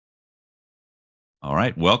All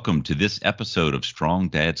right, welcome to this episode of Strong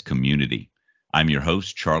Dad's Community. I'm your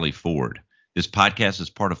host, Charlie Ford. This podcast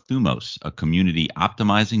is part of Thumos, a community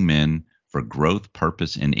optimizing men for growth,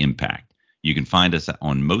 purpose, and impact. You can find us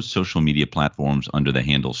on most social media platforms under the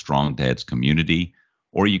handle Strong Dad's Community,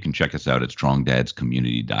 or you can check us out at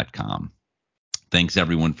strongdadscommunity.com. Thanks,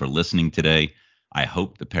 everyone, for listening today. I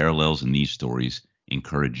hope the parallels in these stories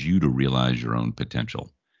encourage you to realize your own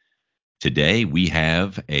potential. Today, we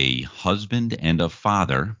have a husband and a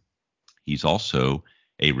father. He's also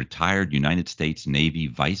a retired United States Navy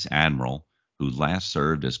Vice Admiral who last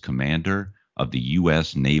served as commander of the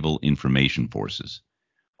US Naval Information Forces.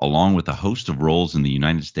 Along with a host of roles in the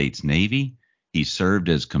United States Navy, he served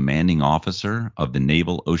as commanding officer of the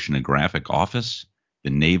Naval Oceanographic Office,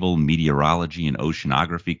 the Naval Meteorology and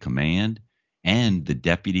Oceanography Command, and the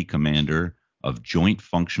deputy commander of Joint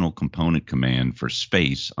Functional Component Command for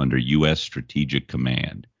Space under U.S. Strategic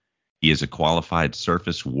Command. He is a qualified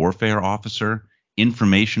surface warfare officer,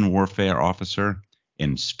 information warfare officer,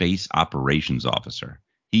 and space operations officer.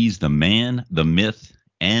 He's the man, the myth,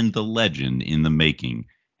 and the legend in the making,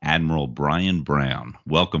 Admiral Brian Brown.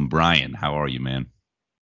 Welcome, Brian. How are you, man?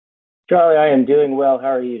 Charlie, I am doing well. How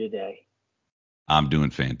are you today? I'm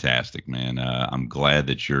doing fantastic, man. I'm glad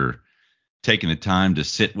that you're taking the time to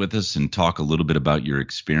sit with us and talk a little bit about your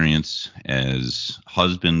experience as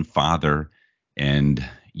husband, father, and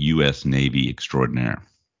U.S. Navy extraordinaire.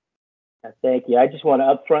 Thank you. I just want to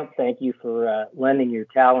upfront thank you for lending your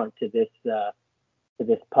talent to this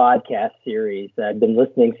podcast series. I've been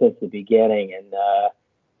listening since the beginning,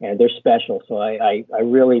 and they're special. So I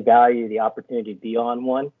really value the opportunity to be on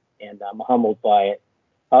one, and I'm humbled by it.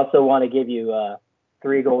 I also want to give you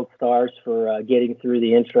 3 gold stars for getting through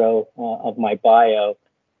the intro of my bio.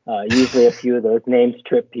 Usually a few of those names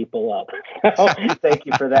trip people up. So thank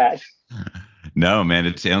you for that. No,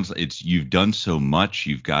 man, you've done so much.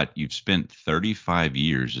 You've spent 35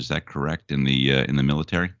 years. Is that correct in the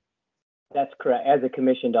military? That's correct. As a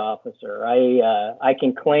commissioned officer, I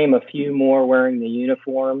can claim a few more wearing the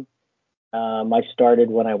uniform. I started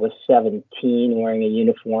when I was 17 wearing a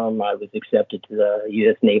uniform. I was accepted to the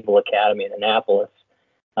US Naval Academy in Annapolis.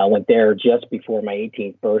 I went there just before my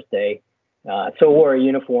 18th birthday. So wore a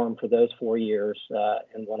uniform for those 4 years.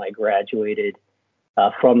 And when I graduated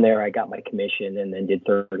from there, I got my commission and then did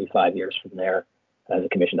 35 years from there as a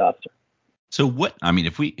commissioned officer. So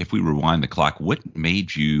if we rewind the clock, what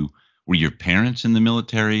made you, were your parents in the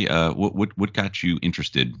military? What got you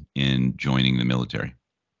interested in joining the military?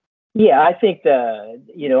 Yeah, I think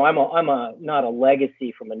I'm not a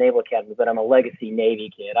legacy from the Naval Academy, but I'm a legacy Navy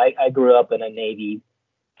kid. I grew up in a Navy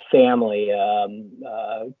family,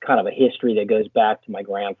 kind of a history that goes back to my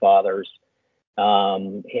grandfathers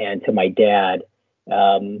and to my dad.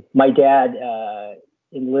 My dad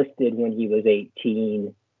enlisted when he was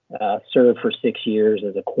 18, served for 6 years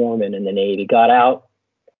as a corpsman in the Navy, got out,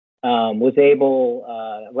 was able,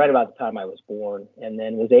 right about the time I was born, and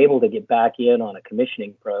then was able to get back in on a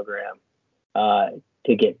commissioning program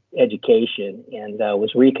to get education, and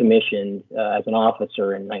was recommissioned as an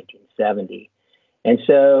officer in 1970. And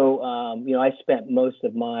so, I spent most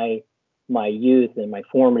of my youth and my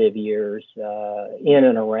formative years in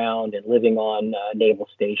and around and living on naval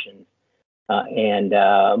stations and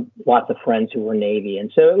lots of friends who were Navy.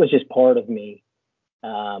 And so it was just part of me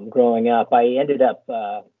growing up. I ended up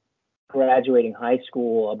graduating high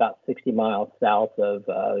school about 60 miles south of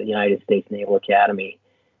the United States Naval Academy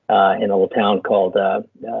in a little town called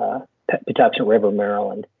Patuxent River,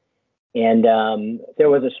 Maryland. And there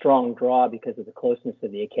was a strong draw because of the closeness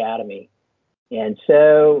of the academy. And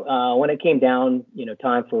so when it came down,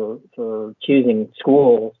 time for choosing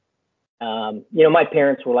schools, my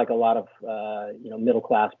parents were like a lot of,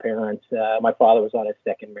 middle-class parents. My father was on his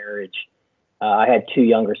second marriage. I had 2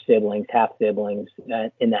 younger siblings, half siblings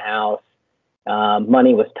in the house.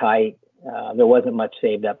 Money was tight. There wasn't much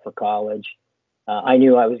saved up for college. I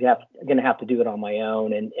knew I was going to have to do it on my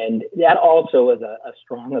own. And that also was a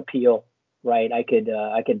strong appeal, right? I could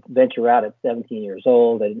venture out at 17 years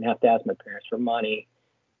old. I didn't have to ask my parents for money,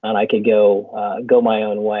 and I could go my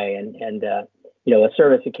own way. And a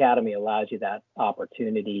service academy allows you that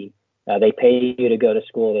opportunity. They pay you to go to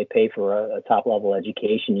school. They pay for a top level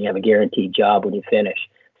education. You have a guaranteed job when you finish.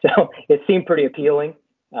 So it seemed pretty appealing.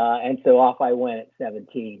 And so off I went at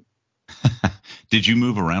 17. Did you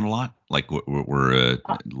move around a lot? Like were a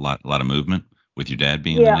lot of movement with your dad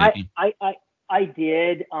being in the Navy? I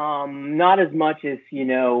did. Not as much as,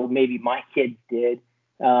 maybe my kids did.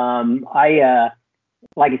 Like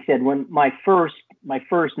I said, when my first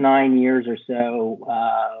 9 years or so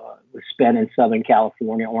was spent in Southern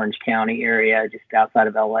California, Orange County area, just outside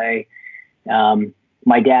of LA.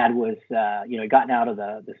 My dad was, gotten out of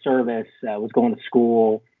the service, was going to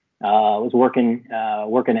school, was working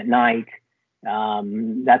at night.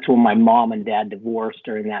 That's when my mom and dad divorced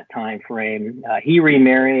during that time frame. He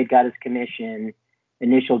remarried, got his commission.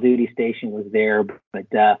 Initial duty station was there, but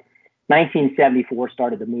 1974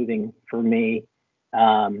 started the moving for me.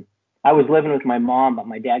 I was living with my mom, but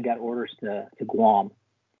my dad got orders to Guam,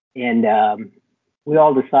 and we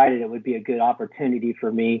all decided it would be a good opportunity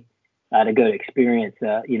for me to go to experience,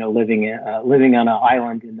 living on an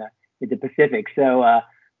island in the Pacific. So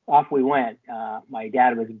off we went. My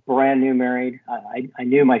dad was brand new married. I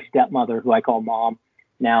knew my stepmother, who I call mom.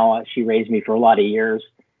 Now she raised me for a lot of years,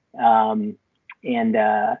 and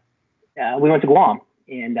we went to Guam,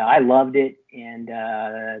 and I loved it. And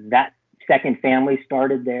that second family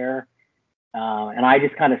started there, and I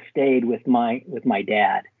just kind of stayed with my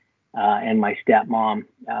dad and my stepmom.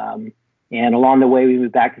 And along the way, we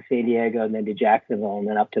moved back to San Diego, and then to Jacksonville, and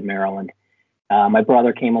then up to Maryland. My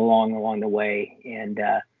brother came along the way, and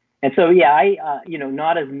so yeah, I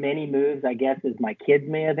not as many moves, I guess, as my kids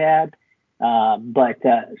may have had, but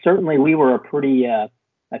certainly we were a pretty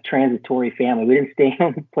a transitory family. We didn't stay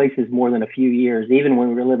in places more than a few years, even when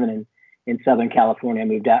we were living in Southern California. I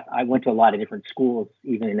moved out. I went to a lot of different schools,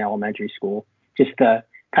 even in elementary school, just kind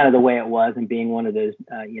of the way it was, and being one of those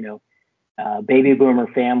baby boomer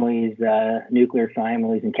families, nuclear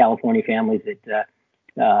families, and California families that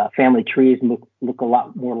family trees look a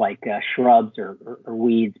lot more like shrubs or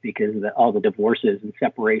weeds because of all the divorces and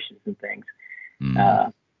separations and things.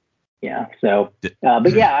 Yeah. So,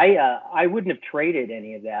 but yeah, I wouldn't have traded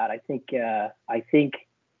any of that. I think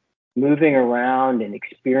moving around and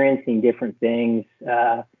experiencing different things,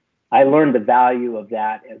 I learned the value of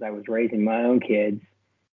that as I was raising my own kids.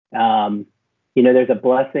 There's a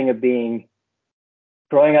blessing of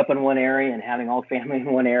growing up in one area and having all family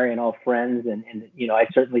in one area and all friends. And I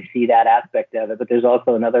certainly see that aspect of it, but there's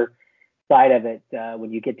also another side of it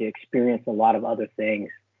when you get to experience a lot of other things.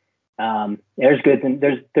 There's goods and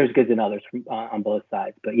there's goods and others on both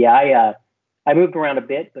sides. But yeah, I moved around a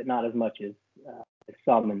bit, but not as much as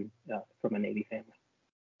some from a Navy family.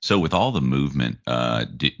 So with all the movement,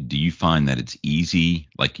 do you find that it's easy,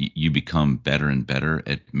 like you become better and better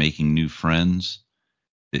at making new friends?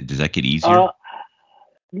 Does that get easier?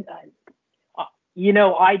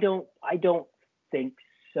 I don't think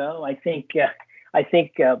so. I think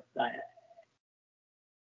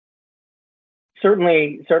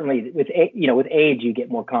certainly with age you get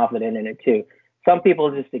more confident in it too. Some people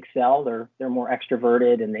just excel. They're more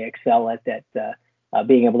extroverted, and they excel at that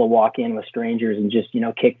being able to walk in with strangers and just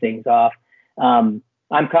kick things off. I am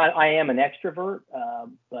an extrovert,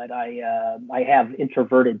 but I have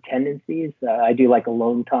introverted tendencies. I do like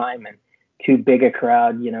alone time, and too big a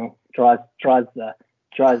crowd draws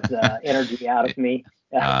energy out of me.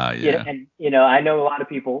 Yeah. I know a lot of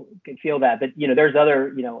people can feel that, but there's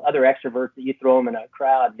other extroverts that you throw them in a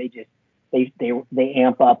crowd, they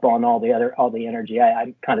amp up on all the energy.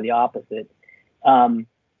 I'm kind of the opposite.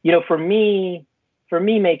 For me,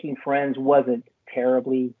 making friends wasn't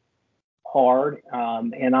terribly hard,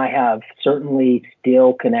 and I have certainly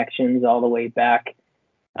still connections all the way back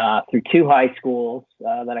through two high schools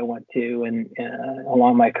that I went to, and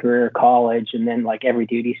along my career, college, and then like every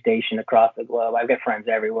duty station across the globe. I've got friends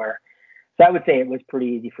everywhere, so I would say it was pretty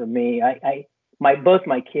easy for me. Both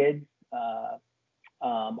my kids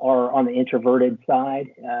are on the introverted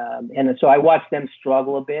side, and so I watched them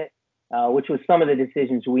struggle a bit, which was some of the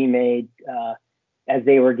decisions we made as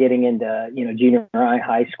they were getting into junior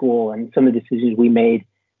high school, and some of the decisions we made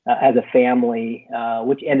as a family,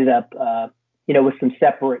 which ended up with some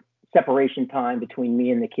separation time between me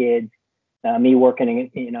and the kids, me working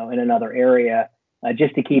in another area,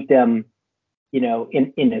 just to keep them in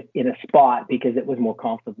a spot because it was more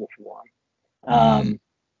comfortable for them.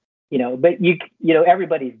 But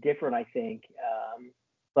everybody's different, I think.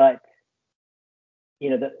 But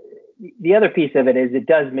the other piece of it is it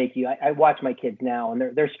does make you. I watch my kids now,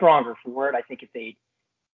 and they're stronger for it. I think if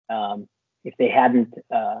they hadn't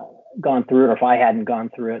gone through it, or if I hadn't gone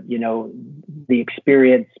through it, the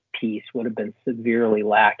experience piece would have been severely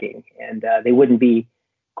lacking, and they wouldn't be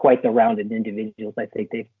quite the rounded individuals I think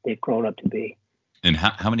they've grown up to be. And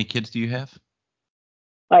how many kids do you have?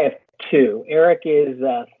 I have two. Eric is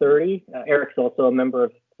 30. Eric's also a member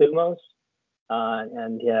of Thumos.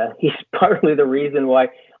 And he's partly the reason why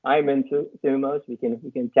I'm in Thumos. We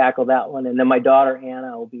can tackle that one. And then my daughter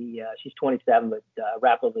Anna will be she's 27, but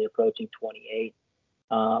rapidly approaching 28.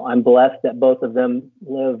 I'm blessed that both of them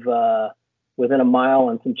live within a mile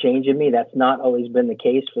and some change of me. That's not always been the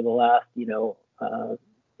case for the last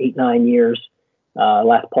 8-9 years.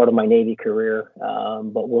 last part of my Navy career.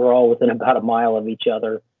 But we're all within about a mile of each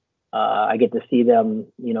other. I get to see them,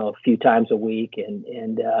 a few times a week,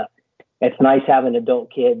 and it's nice having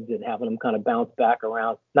adult kids and having them kind of bounce back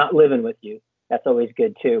around. Not living with you, that's always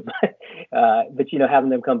good too. But having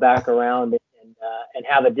them come back around and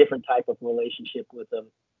have a different type of relationship with them,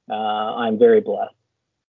 I'm very blessed.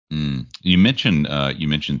 You mentioned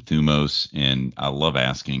Thumos, and I love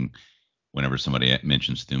asking whenever somebody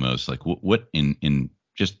mentions Thumos, like what in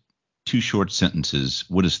just two short sentences,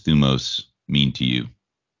 what does Thumos mean to you?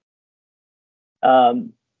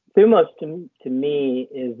 Thumos to me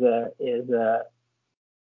is a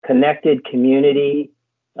connected community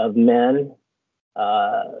of men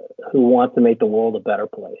who want to make the world a better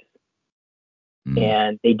place.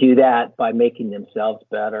 And they do that by making themselves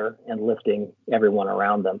better and lifting everyone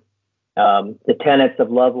around them. The tenets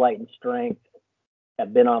of love, light, and strength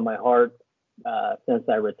have been on my heart since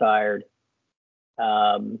I retired.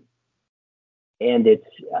 And it's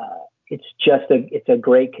a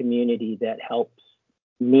great community that helps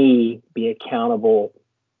me be accountable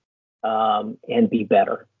and be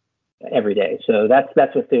better every day. So that's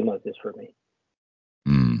what Thumos is for me.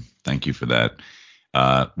 Thank you for that.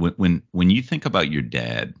 When you think about your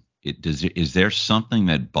dad, is there something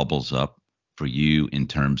that bubbles up for you in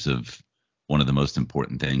terms of one of the most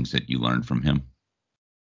important things that you learned from him?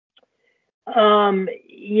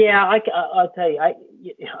 Yeah, I'll tell you,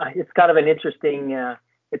 it's kind of an interesting,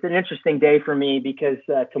 it's an interesting day for me because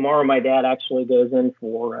tomorrow my dad actually goes in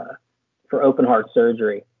for open heart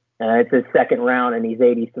surgery. It's his second round, and he's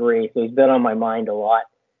 83, so he's been on my mind a lot.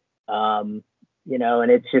 And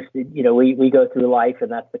it's just, we go through life,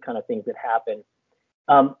 and that's the kind of things that happen.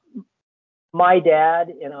 My dad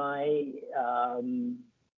and I,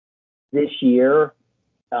 this year,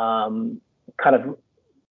 kind of,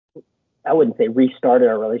 I wouldn't say restarted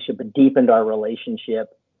our relationship, but deepened our relationship.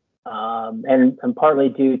 And partly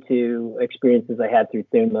due to experiences I had through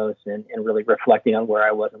Thumos and really reflecting on where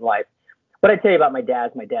I was in life. What I tell you about my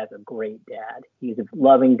dad's a great dad. He's a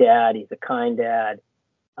loving dad. He's a kind dad.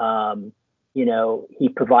 He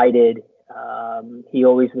provided, he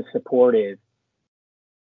always was supportive,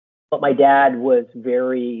 but my dad was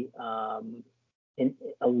very,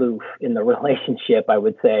 aloof in the relationship. I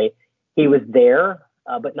would say he was there,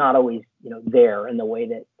 but not always, there in the way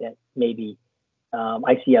that maybe,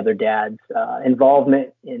 I see other dads,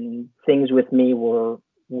 involvement in things with me were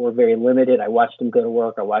very limited. I watched him go to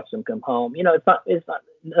work. I watched him come home. It's not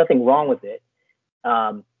nothing wrong with it.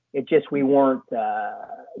 It just, we weren't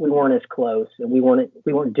as close, and we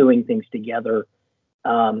weren't doing things together.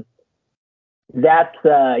 That's,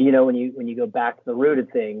 when you go back to the root of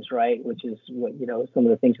things, right, which is what, some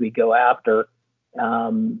of the things we go after,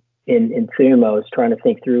 in Thumos, trying to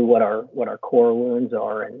think through what our core wounds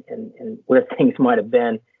are and where things might have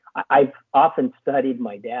been. I've often studied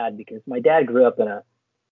my dad because my dad grew up in a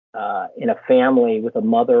family with a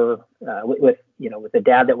mother, with a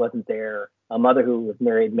dad that wasn't there, a mother who was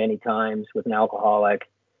married many times with an alcoholic,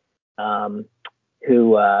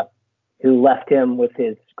 who left him with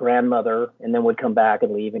his grandmother and then would come back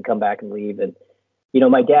and leave and come back and leave. And,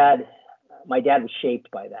 my dad was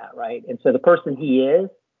shaped by that. Right. And so the person he is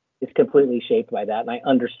completely shaped by that. And I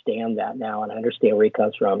understand that now, and I understand where he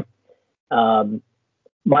comes from.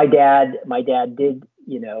 My dad did,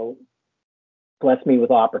 bless me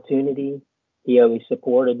with opportunity. He always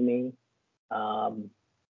supported me. And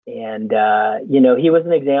he was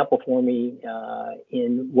an example for me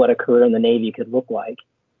in what a career in the Navy could look like.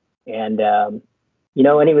 And, and he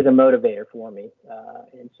was a motivator for me.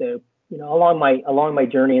 And so, along my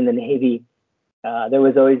journey in the Navy, there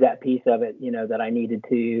was always that piece of it, that I needed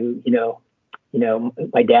to,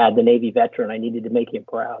 my dad, the Navy veteran, I needed to make him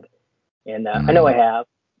proud. And I know I have.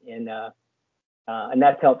 And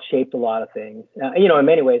that's helped shape a lot of things. In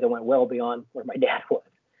many ways, I went well beyond where my dad was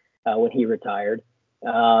when he retired.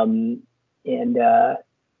 I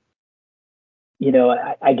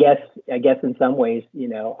guess in some ways,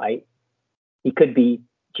 he could be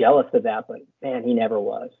jealous of that, but man, he never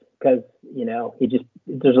was, because,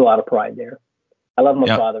 there's a lot of pride there. I love my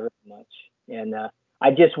father very much. And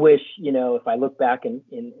I just wish, if I look back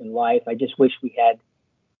in life, I just wish we had,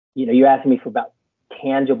 you asked me for about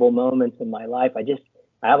tangible moments in my life. I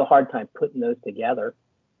have a hard time putting those together.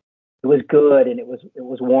 It was good, and it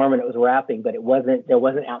was warm, and it was wrapping, but there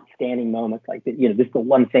wasn't outstanding moments like that. This is the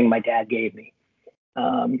one thing my dad gave me,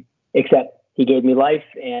 except he gave me life,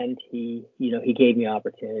 and he gave me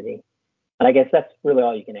opportunity. And I guess that's really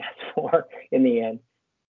all you can ask for in the end.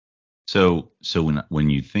 So when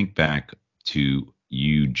you think back to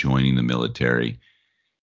you joining the military,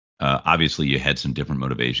 Obviously, you had some different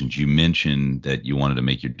motivations. You mentioned that you wanted to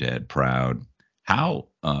make your dad proud. How,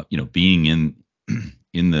 being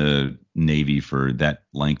in the Navy for that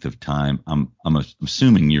length of time, I'm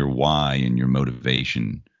assuming your why and your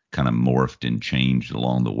motivation kind of morphed and changed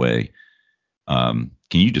along the way. Can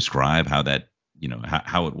you describe how that,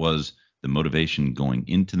 how it was, the motivation going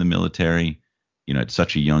into the military, at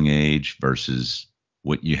such a young age versus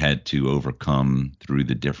what you had to overcome through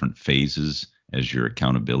the different phases as your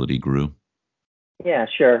accountability grew? Yeah,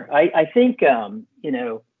 sure. I think, like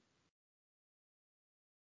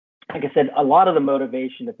I said, a lot of the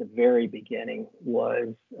motivation at the very beginning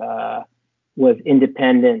was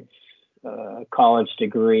independence, college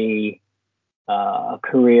degree, a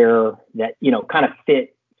career that kind of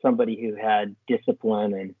fit somebody who had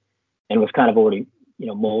discipline and was kind of already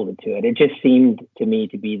molded to it. It just seemed to me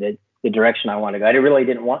to be the direction I wanted to go. I really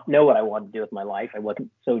didn't know what I wanted to do with my life. I wasn't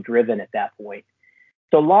so driven at that point.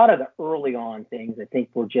 So a lot of the early on things I think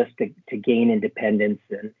were just to gain independence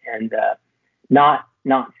and not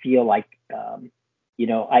feel like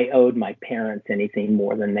I owed my parents anything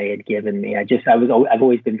more than they had given me. I've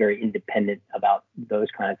always been very independent about those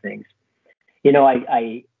kind of things.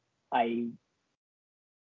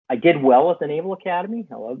 I did well at the Naval Academy.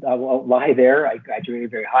 I won't lie there. I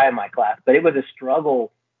graduated very high in my class, but it was a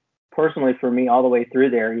struggle personally for me all the way through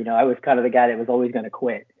there. I was kind of the guy that was always going to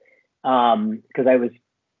quit because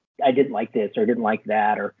I didn't like this or didn't like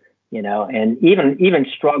that, or and even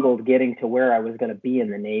struggled getting to where I was going to be in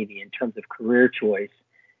the Navy in terms of career choice.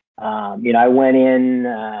 I went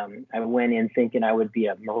in thinking I would be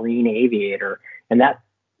a Marine aviator, and that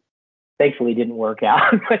thankfully didn't work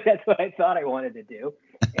out, but that's what I thought I wanted to do.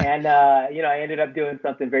 And, I ended up doing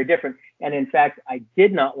something very different. And in fact, I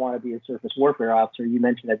did not want to be a surface warfare officer. You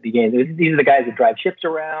mentioned at the beginning, these are the guys that drive ships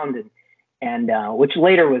around and which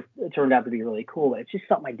later turned out to be really cool. It's just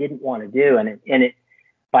something I didn't want to do. And it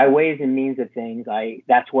by ways and means of things,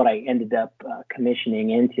 that's what I ended up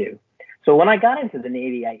commissioning into. So when I got into the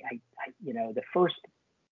Navy, I the first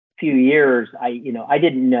few years, I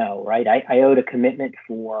didn't know, right? I owed a commitment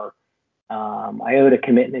for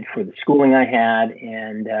the schooling I had,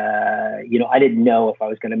 and I didn't know if I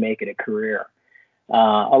was going to make it a career.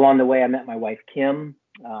 Along the way, I met my wife Kim.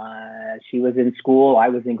 She was in school. I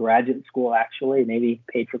was in graduate school, actually. Navy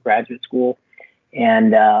paid for graduate school,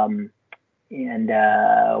 and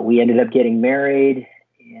we ended up getting married.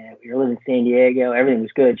 And we were living in San Diego. Everything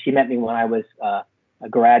was good. She met me when I was a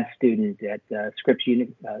grad student at Scripps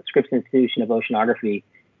Institution of Oceanography,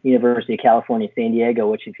 University of California, San Diego,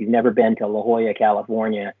 which if you've never been to La Jolla,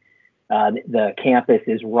 California, the campus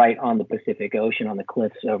is right on the Pacific Ocean, on the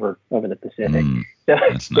cliffs over the Pacific. So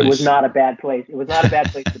that's nice. It was not a bad place. It was not a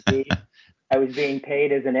bad place to be. I was being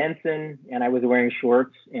paid as an ensign, and I was wearing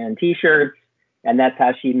shorts and T-shirts, and that's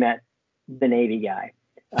how she met the Navy guy.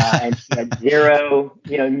 And she had zero,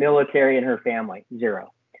 military in her family,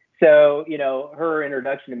 zero. So, her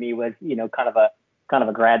introduction to me was, kind of a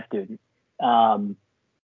grad student.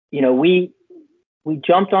 We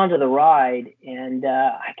jumped onto the ride, and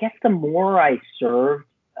I guess the more I served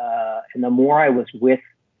and the more I was with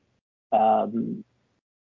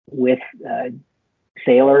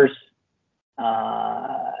sailors,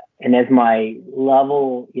 and as my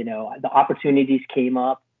level, the opportunities came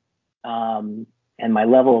up, and my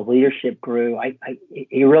level of leadership grew,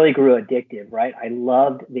 it really grew addictive, right? I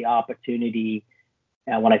loved the opportunity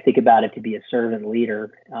when I think about it to be a servant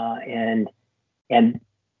leader, and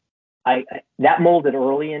that molded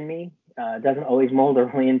early in me. It doesn't always mold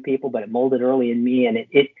early in people, but it molded early in me, and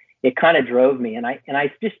it kind of drove me. And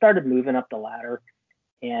I just started moving up the ladder,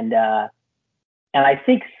 and I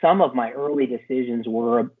think some of my early decisions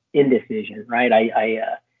were indecision, right?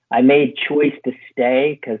 I made choice to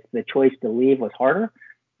stay because the choice to leave was harder.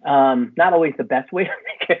 Not always the best way to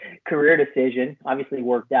make a career decision. Obviously,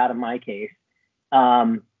 worked out in my case.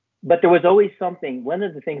 But there was always something. One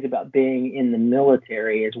of the things about being in the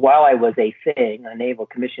military is while I was a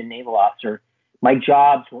commissioned naval officer, my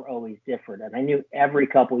jobs were always different. And I knew every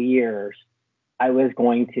couple of years I was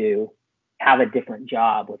going to have a different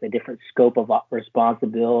job with a different scope of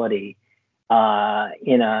responsibility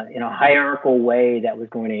in a hierarchical way that was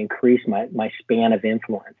going to increase my span of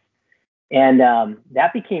influence. And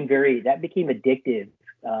that became addictive.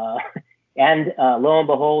 And lo and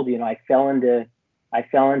behold, I fell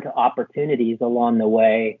into opportunities along the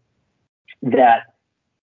way that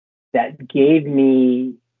gave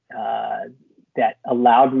me that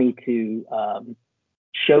allowed me to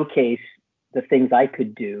showcase the things I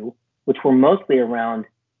could do, which were mostly around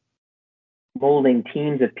molding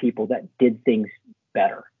teams of people that did things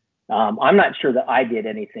better. I'm not sure that I did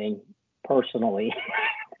anything personally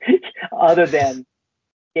other than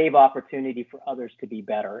gave opportunity for others to be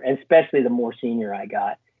better, and especially the more senior I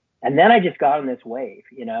got. And then I just got on this wave,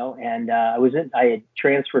 and I had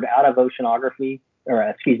transferred out of oceanography,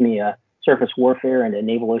 surface warfare into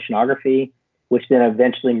naval oceanography, which then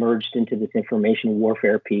eventually merged into this information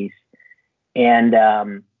warfare piece. And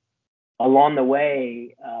along the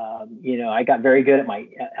way, I got very good at my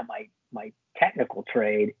technical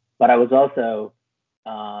trade, but I was also,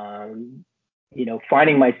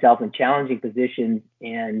 finding myself in challenging positions,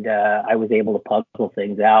 and I was able to puzzle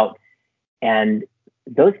things out. And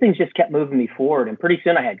those things just kept moving me forward. And pretty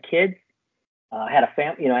soon I had kids. I had a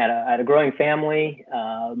family, I had a growing family.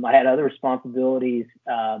 I had other responsibilities,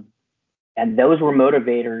 and those were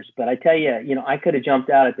motivators. But I tell you, I could have jumped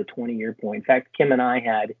out at the 20-year point. In fact, Kim and I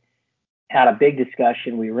had a big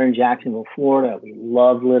discussion. We were in Jacksonville, Florida. We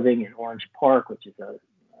loved living in Orange Park, which is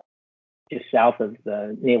just south of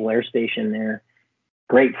the Naval Air Station there.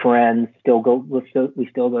 Great friends. We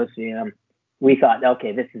still go see them. We thought,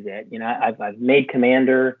 okay, this is it. I've made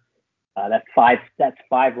commander. That's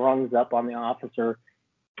five rungs up on the officer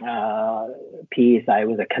piece. I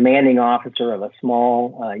was a commanding officer of a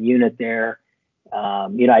small unit there.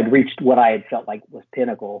 I'd reached what I had felt like was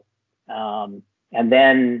pinnacle. And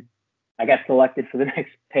then I got selected for the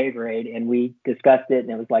next pay grade, and we discussed it,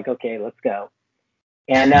 and it was like, okay, let's go.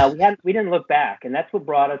 And we didn't look back, and that's what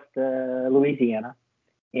brought us to Louisiana.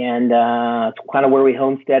 And it's kind of where we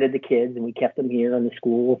homesteaded the kids, and we kept them here in the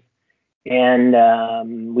schools. And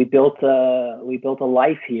we built a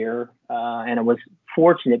life here, and it was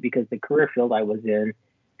fortunate because the career field I was in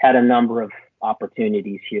had a number of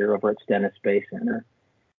opportunities here over at Stennis Space Center.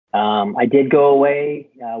 I did go away.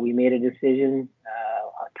 We made a decision,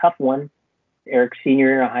 a tough one. Eric's senior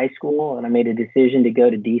year of high school, and I made a decision to go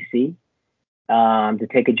to DC to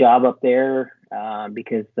take a job up there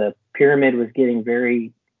because the pyramid was getting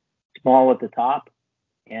very small at the top,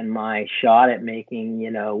 and my shot at making,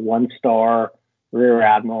 1-star Rear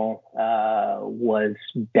Admiral was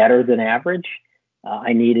better than average.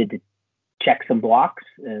 I needed to check some blocks,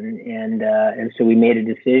 and so we made a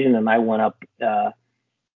decision, and I went up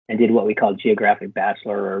and did what we call geographic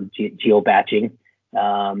bachelor or geo-batching,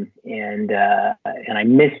 and I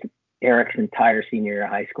missed Eric's entire senior year of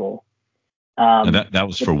high school. That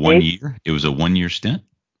was for 1 year? It was a 1-year stint?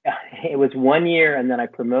 It was 1 year, and then I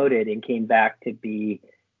promoted and came back to be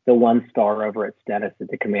the 1-star over at Stennis at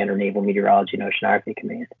the Commander Naval Meteorology and Oceanography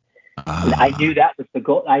Command. And I knew that was the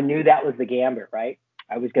goal. I knew that was the gambit, right?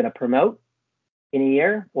 I was going to promote in a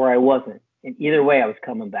year, or I wasn't. And either way, I was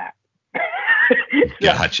coming back.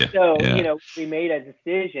 Gotcha. So, we made a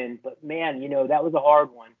decision, but man, that was a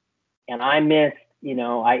hard one. And I missed, you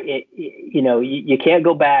can't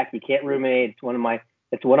go back. You can't roommate. It's one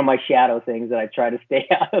of my shadow things that I try to stay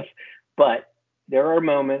out of. But there are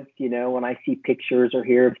moments, when I see pictures or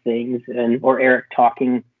hear of things, or Eric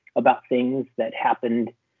talking about things that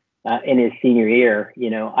happened in his senior year,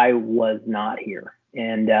 I was not here.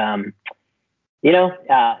 And, in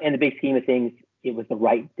the big scheme of things, it was the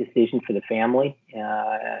right decision for the family.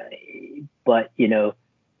 But,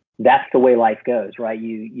 that's the way life goes, right?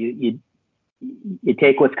 You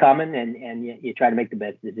take what's coming and you try to make the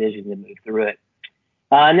best decision to move through it.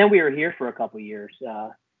 And then we were here for a couple of years.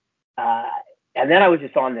 And then I was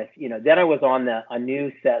just on this, then I was on a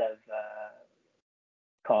new set of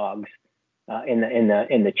cogs in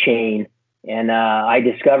the chain. And I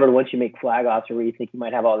discovered once you make flag officer, where you think you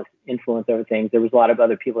might have all this influence over things, there was a lot of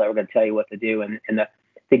other people that were going to tell you what to do. And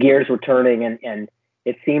the gears were turning, and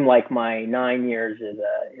it seemed like my 9 years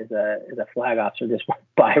as a flag officer just went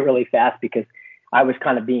by really fast because I was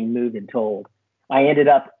kind of being moved and told. I ended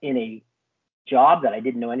up in a job that I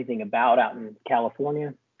didn't know anything about out in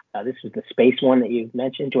California. This was the space one that you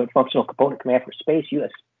mentioned, Joint Functional Component Command for Space,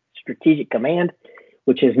 U.S. Strategic Command,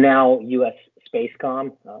 which is now U.S.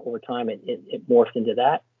 Spacecom. Over time, it morphed into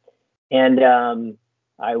that. And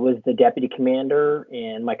I was the deputy commander,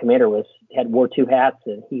 and my commander wore 2 hats,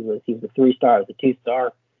 and he was a 3-star, I was a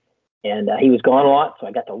 2-star, and he was gone a lot, so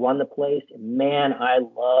I got to run the place. And man, I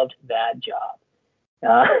loved that job.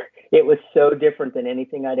 It was so different than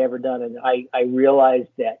anything I'd ever done, and I realized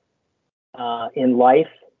that in life,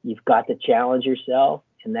 you've got to challenge yourself,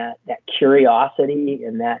 and that curiosity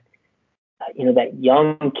and that that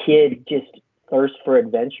young kid just thirst for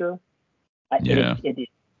adventure. It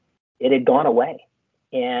had gone away,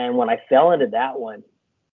 and when I fell into that one,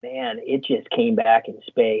 man, it just came back in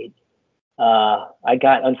spades. I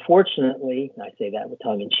got, unfortunately, and I say that with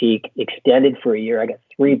tongue in cheek, extended for a year. I got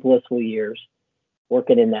 3 blissful years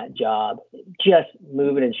working in that job, just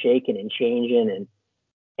moving and shaking and changing,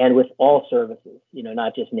 and with all services,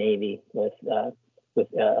 not just Navy, with with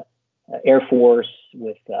Air Force,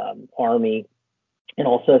 with Army, and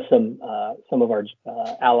also some of our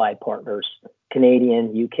allied partners,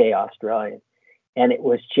 Canadian, UK, Australian. And it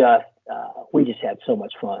was just, we just had so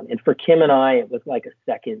much fun. And for Kim and I, it was like a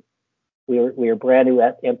second. We were brand new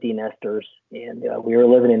empty nesters, and we were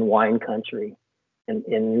living in wine country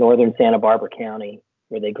in northern Santa Barbara County,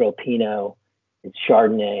 where they grow Pinot and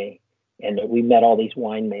Chardonnay, and we met all these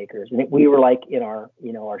winemakers, and we were like in our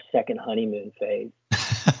second honeymoon phase.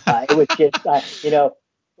 It was just that's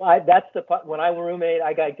when I ruminate,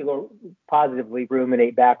 I got to go positively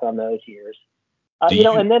ruminate back on those years.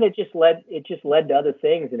 And then it just led to other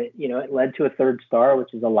things, and it led to a third star,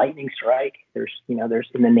 which is a lightning strike. There's in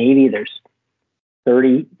the Navy, there's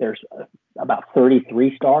about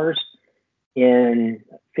 33 stars in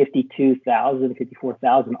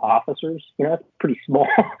 54,000 officers. It's pretty small.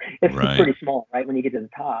 It's right. Pretty small, right? When you get to the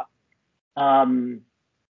top. And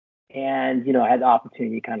I had the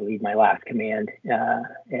opportunity to kind of lead my last command,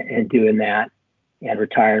 and doing that and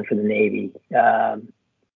retiring from the Navy,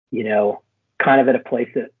 kind of at a place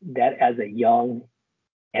that as a young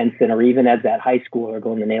ensign, or even as that high schooler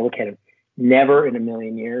going to Naval Academy, never in a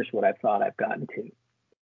million years would I thought I've gotten to.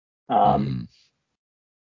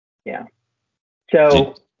 Yeah.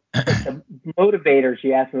 So the motivators,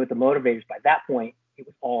 you asked me what the motivators, by that point, it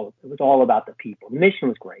was all about the people. The mission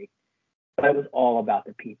was great, but it was all about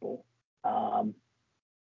the people.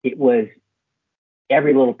 It was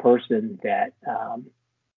every little person that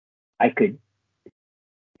I could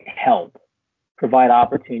help, provide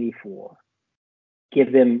opportunity for,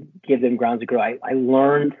 give them grounds to grow. I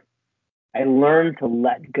learned to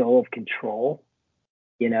let go of control.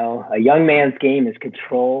 A young man's game is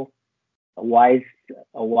control. A wise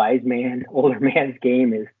man, older man's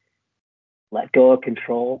game is let go of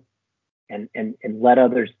control and let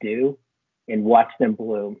others do and watch them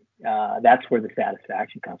bloom. That's where the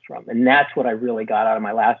satisfaction comes from. And that's what I really got out of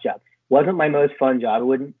my last job. Wasn't my most fun job.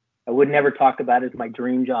 I would never talk about it as my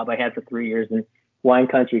dream job I had for 3 years in wine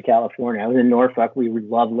country, California. I was in Norfolk. We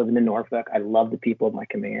loved living in Norfolk. I loved the people of my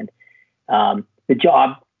command. The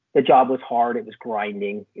job was hard. It was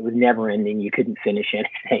grinding. It was never ending. You couldn't finish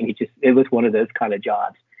anything. It was one of those kind of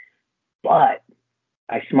jobs. But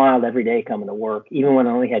I smiled every day coming to work, even when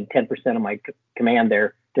I only had 10% of my command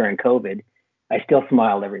there during COVID. I still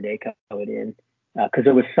smiled every day coming in, because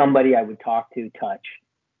there was somebody I would talk to, touch,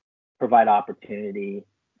 provide opportunity,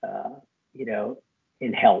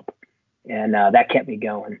 and help. And that kept me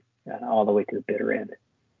going all the way to the bitter end.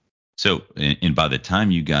 So, and by the time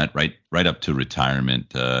you got right up to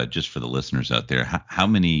retirement, just for the listeners out there, how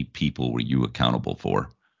many people were you accountable for?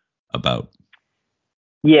 About?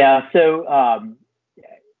 Yeah. So,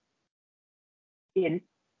 in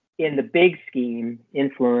the big scheme,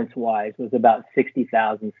 influence-wise, was about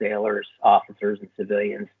 60,000 sailors, officers, and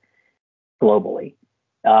civilians globally.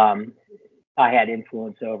 I had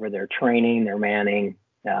influence over their training, their manning,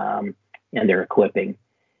 and their equipping.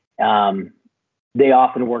 They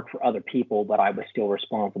often worked for other people, but I was still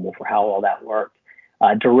responsible for how all that worked.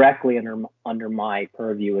 Directly under my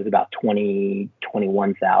purview was about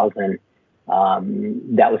 21,000.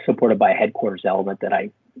 That was supported by a headquarters element that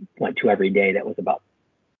I went to every day. That was about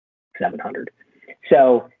 700.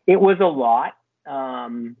 So it was a lot.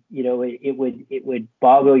 It would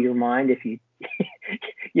boggle your mind if you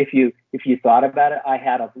if you thought about it. I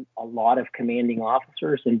had a lot of commanding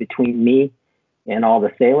officers in between me and all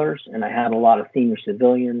the sailors, and I had a lot of senior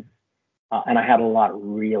civilians, and I had a lot of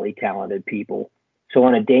really talented people. So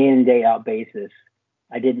on a day in, day out basis,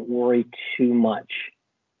 I didn't worry too much.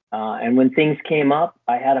 And when things came up,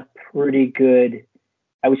 I was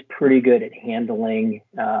pretty good at handling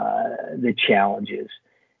the challenges.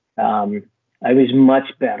 I was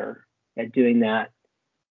much better at doing that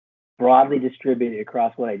broadly distributed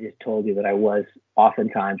across what I just told you that I was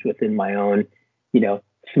oftentimes within my own,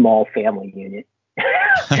 small family unit.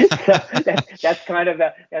 So that's kind of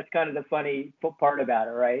the funny part about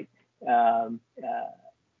it, right? I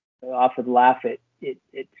often laugh at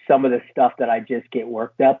some of the stuff that I just get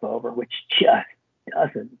worked up over, which just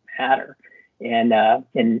doesn't matter, and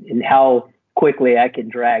how quickly I can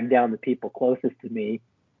drag down the people closest to me,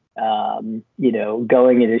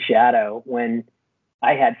 going into shadow when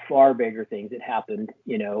I had far bigger things that happened,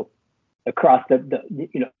 across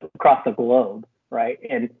the globe, right?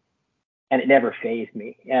 And it never fazed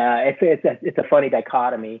me. It's a funny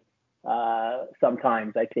dichotomy.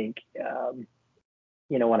 Sometimes I think,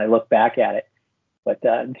 when I look back at it, but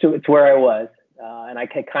so it's where I was, and I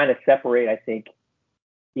can kind of separate. I think,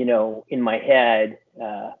 in my head,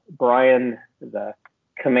 Brian, the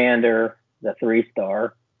commander, the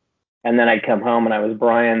 3-star, and then I'd come home and I was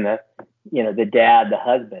Brian, the the dad, the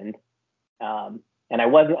husband. And I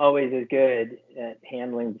wasn't always as good at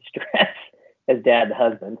handling the stress as dad, the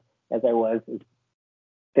husband, as I was as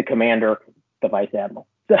the commander, the vice admiral.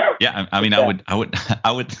 So, yeah, I mean,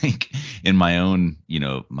 I would think in my own,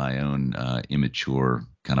 immature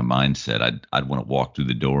kind of mindset, I'd want to walk through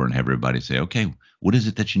the door and have everybody say, okay, what is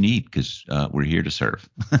it that you need? Because we're here to serve.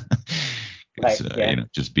 Because right, yeah.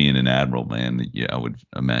 just being an admiral, man, yeah, I would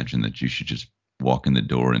imagine that you should just walk in the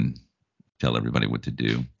door and tell everybody what to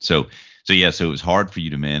do. So it was hard for you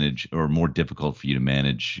to manage, or more difficult for you to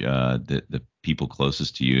manage the people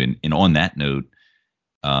closest to you. And on that note,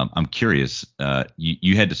 I'm curious.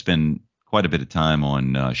 You had to spend quite a bit of time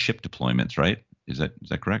on ship deployments, right? Is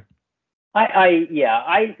that correct?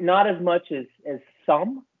 I not as much as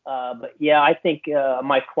some, but yeah, I think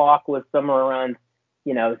my clock was somewhere around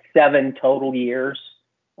 7 total years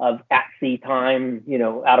of at sea time,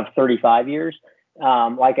 out of 35 years.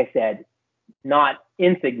 Like I said, not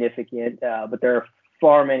insignificant, but there are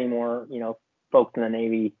far many more, folks in the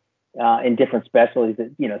Navy in different specialties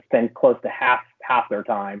that, spend close to half their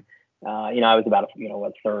time. I was about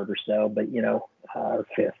a third or so, but, or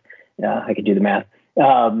fifth. I could do the math,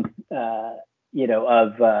 of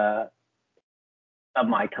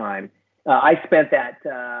my time. I spent that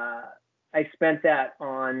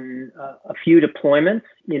on a few deployments,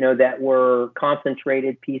 that were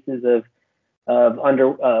concentrated pieces of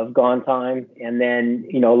gone time, and then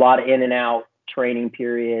a lot of in and out training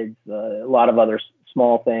periods, a lot of other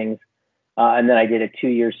small things, and then I did a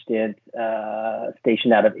 2-year stint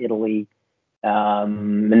stationed out of Italy,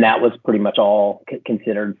 and that was pretty much all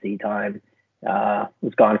considered sea time.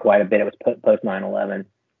 Was gone quite a bit. It was post 9/11,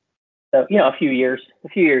 so a few years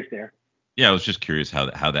there. Yeah, I was just curious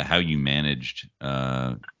how you managed,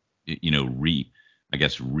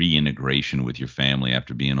 reintegration with your family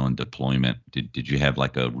after being on deployment. Did you have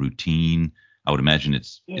like a routine? I would imagine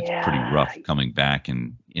it's pretty rough coming back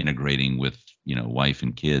and integrating with wife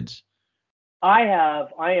and kids. I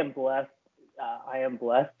am blessed. I am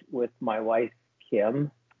blessed with my wife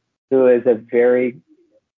Kim, who is a very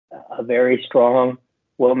strong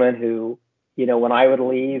woman who, when I would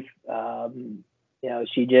leave,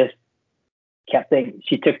 she just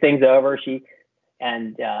she took things over. She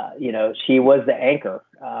was the anchor.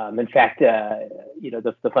 In fact,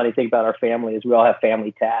 the funny thing about our family is we all have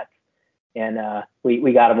family tats, and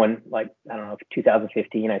we got them when, like, I don't know,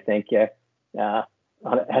 2015, I think, as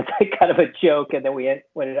kind of a joke, and then we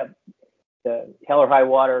ended up the Hell or High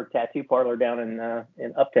Water tattoo parlor down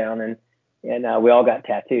in Uptown, and we all got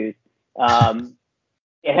tattoos.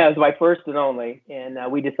 It was my first and only, and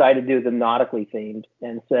we decided to do them nautically themed,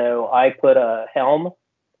 and so I put a helm.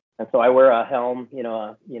 And so I wear a helm,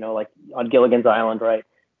 like on Gilligan's Island, right?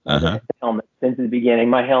 Uh-huh. The helmet since the beginning.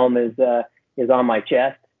 My helm is on my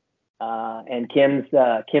chest, and Kim's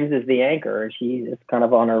is the anchor, and she is kind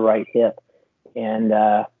of on her right hip. And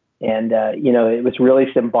it was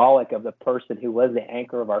really symbolic of the person who was the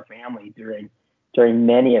anchor of our family during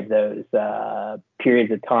many of those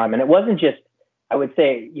periods of time. And it wasn't just, I would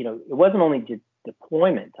say, it wasn't only just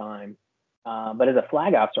deployment time, but as a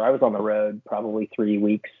flag officer, I was on the road probably 3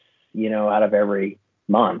 weeks, out of every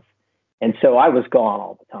month. And so I was gone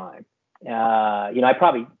all the time. I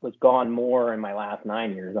probably was gone more in my last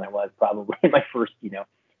 9 years than I was probably in my first,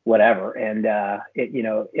 whatever. And,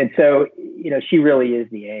 and so, she really is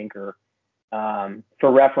the anchor. For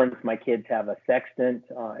reference, my kids have a sextant.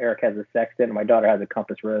 Eric has a sextant, and my daughter has a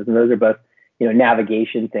compass rose. And those are both,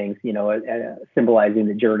 navigation things, symbolizing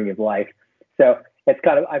the journey of life. So it's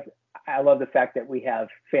kind of, I love the fact that we have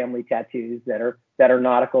family tattoos that are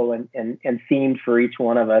nautical and themed for each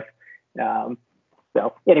one of us.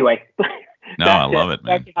 So anyway, no, I love it,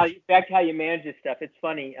 man. Back to how you manage this stuff. It's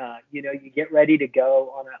funny, you get ready to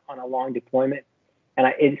go on a long deployment,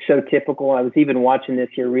 and it's so typical. I was even watching this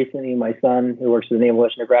here recently. My son, who works at the Naval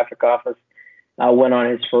Oceanographic Office, went on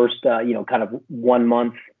his first, kind of 1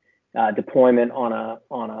 month deployment on a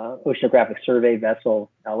oceanographic survey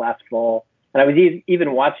vessel last fall. And I was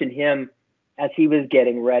even watching him as he was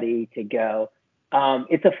getting ready to go.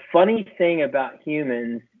 It's a funny thing about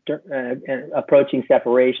humans approaching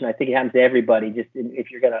separation. I think it happens to everybody. Just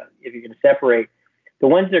if you're gonna separate, the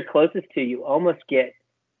ones that are closest to you almost get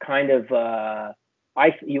kind of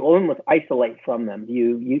you almost isolate from them.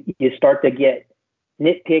 You start to get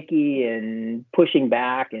nitpicky and pushing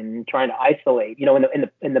back and trying to isolate.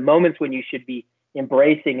 In the moments when you should be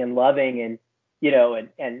embracing and loving and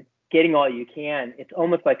and getting all you can, it's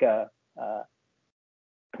almost like a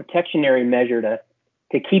protectionary measure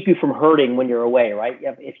to keep you from hurting when you're away, right?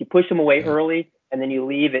 If you push them away early and then you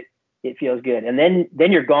leave, it feels good. And then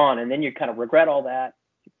you're gone, and then you kind of regret all that.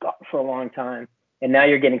 for a long time, and now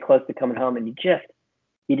you're getting close to coming home, and you just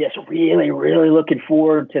really, really looking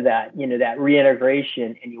forward to that, that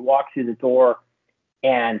reintegration, and you walk through the door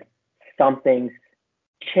and something's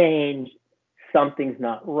changed, something's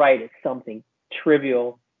not right, it's something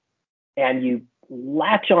trivial, and you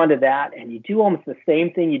latch onto that and you do almost the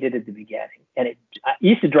same thing you did at the beginning. And it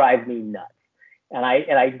used to drive me nuts. And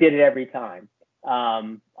I did it every time.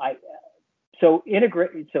 So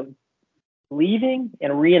leaving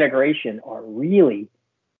and reintegration are really,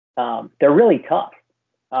 they're really tough.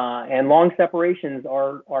 And long separations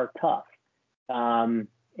are tough. And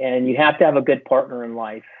you have to have a good partner in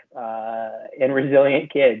life, and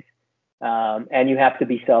resilient kids. And you have to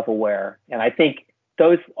be self-aware. And I think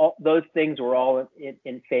those things were all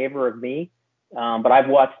in favor of me. But I've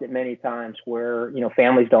watched it many times where,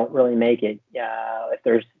 families don't really make it. If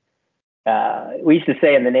there's, we used to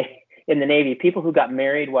say in the Navy, people who got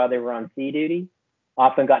married while they were on sea duty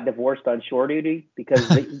often got divorced on shore duty because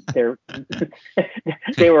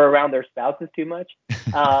they were around their spouses too much.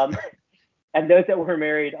 And those that were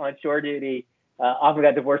married on shore duty often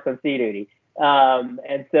got divorced on sea duty.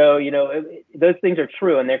 And so, those things are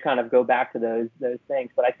true, and they kind of go back to those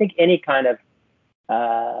things. But I think any kind of,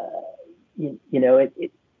 I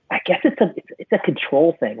guess it's a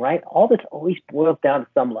control thing, right? All this always boils down to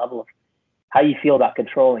some level of how you feel about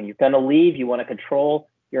controlling. You're going to leave, you want to control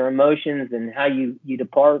your emotions and how you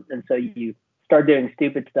depart. And so you start doing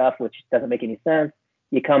stupid stuff, which doesn't make any sense.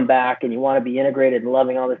 You come back and you want to be integrated and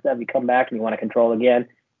loving all this stuff. You come back and you want to control again,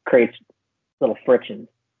 creates little frictions.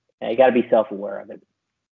 And you got to be self-aware of it.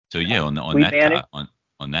 So yeah, on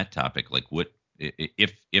that topic, like what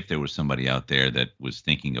if there was somebody out there that was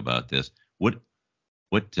thinking about this, what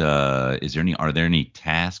are there any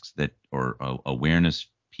tasks that or awareness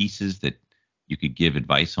pieces that you could give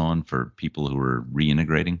advice on for people who are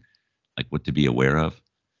reintegrating, like what to be aware of?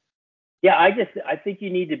 Yeah, I think you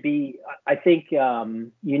need to be. I think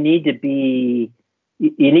you need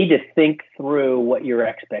to think through what your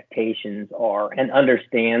expectations are and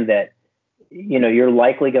understand that you're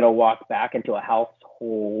likely going to walk back into a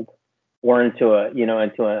household or into a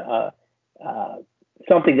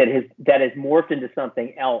something that has morphed into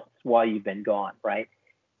something else while you've been gone. Right?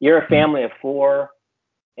 You're a family of 4,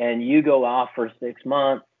 and you go off for 6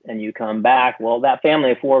 months and you come back. Well, that family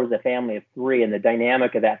of 4 was a family of 3, and the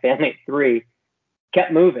dynamic of that family of 3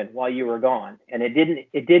 kept moving while you were gone, and it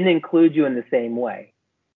didn't include you in the same way.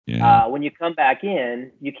 Yeah. When you come back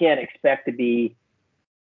in, you can't expect to be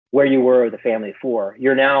where you were with a family of 4.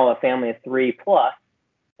 You're now a family of 3 plus,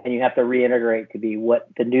 and you have to reintegrate to be what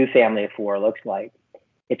the new family of 4 looks like.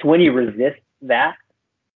 It's when you resist that,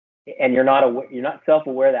 and you're not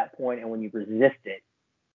self-aware at that point, and when you resist it,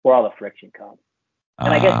 where all the friction comes.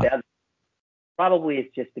 And I guess the other probably is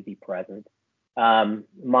just to be present. My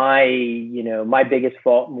biggest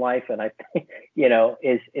fault in life, and I think,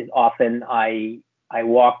 is often I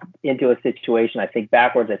walk into a situation, I think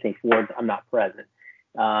backwards, I think forwards, I'm not present.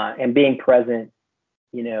 And being present,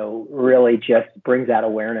 really just brings that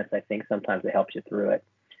awareness. I think sometimes it helps you through it.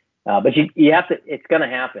 But you have to, it's going to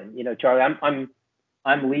happen. Charlie,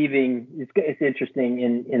 I'm leaving. It's interesting.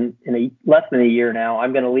 In less than a year now,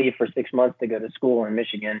 I'm going to leave for 6 months to go to school in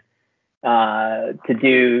Michigan, to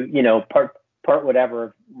do, part whatever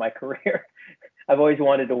of my career. I've always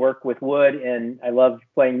wanted to work with wood, and I love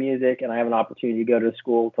playing music, and I have an opportunity to go to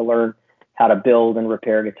school to learn how to build and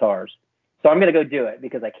repair guitars. So I'm going to go do it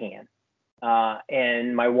because I can.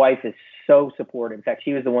 And my wife is so supportive. In fact,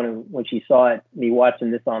 she was the one who, when she saw me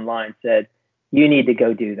watching this online, said, "You need to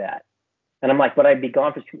go do that." And I'm like, "But I'd be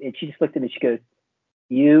gone for," and she just looked at me, she goes,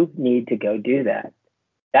 "You need to go do that.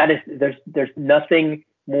 That is, there's nothing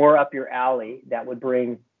more up your alley that would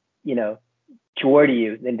bring, joy to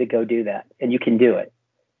you than to go do that. And you can do it."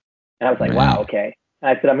 And I was like, "Wow, okay." And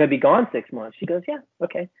I said, "I'm going to be gone 6 months." She goes, "Yeah,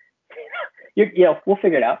 okay." We'll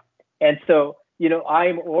figure it out. And so,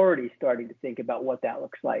 I'm already starting to think about what that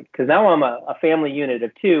looks like, because now I'm a family unit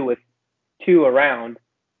of 2 with 2 around,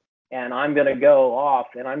 and I'm going to go off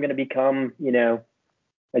and I'm going to become,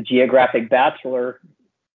 a geographic bachelor,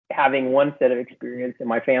 having one set of experience, and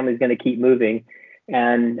my family's going to keep moving.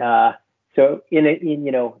 And so in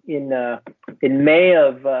May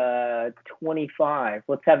of 25,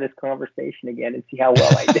 let's have this conversation again and see how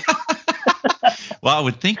well I did. Well, I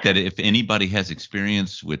would think that if anybody has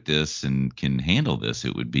experience with this and can handle this,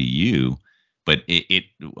 it would be you. But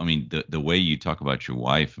the way you talk about your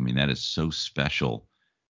wife, that is so special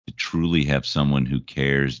to truly have someone who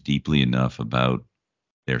cares deeply enough about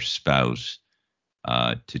their spouse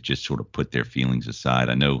to just sort of put their feelings aside.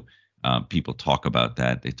 I know people talk about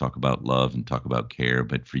that. They talk about love and talk about care,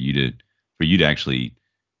 but for you to actually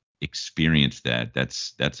experienced that.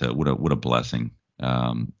 That's a what a blessing.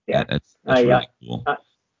 Yeah. That's really cool.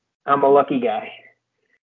 I'm a lucky guy.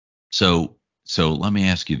 So let me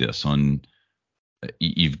ask you this: on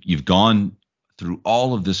you've gone through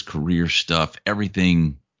all of this career stuff,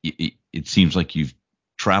 everything. It seems like you've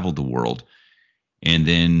traveled the world, and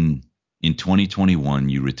then in 2021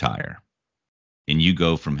 you retire, and you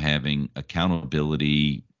go from having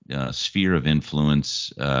accountability, sphere of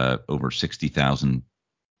influence, over 60,000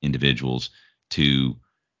 individuals to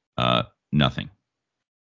nothing.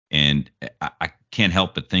 And I can't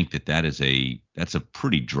help but think that that's a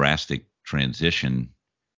pretty drastic transition.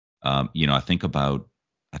 I think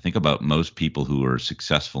about most people who are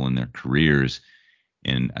successful in their careers,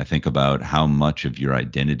 and I think about how much of your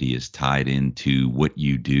identity is tied into what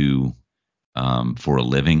you do for a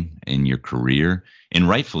living in your career, and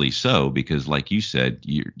rightfully so, because like you said,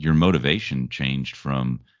 your motivation changed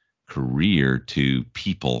from career to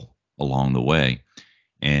people along the way,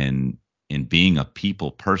 and in being a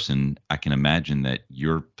people person, I can imagine that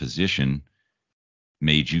your position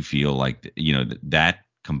made you feel like that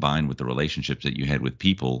combined with the relationships that you had with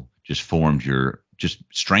people just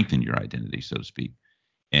strengthened your identity, so to speak.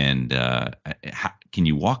 And can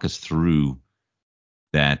you walk us through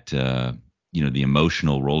that? The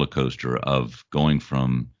emotional roller coaster of going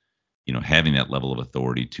from having that level of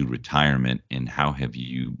authority to retirement, and how have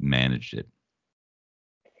you managed it?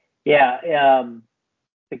 Yeah,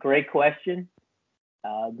 it's a great question.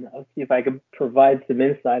 I'll see if I can provide some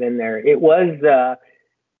insight in there. It was,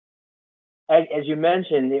 as you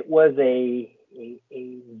mentioned, it was a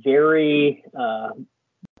very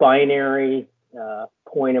binary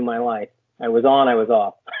point in my life. I was on, I was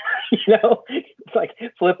off. It's like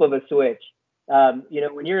flip of a switch.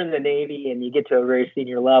 When you're in the Navy and you get to a very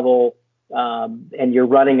senior level, and you're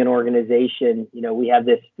running an organization, we have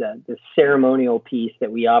this ceremonial piece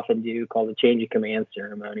that we often do called the change of command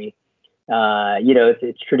ceremony.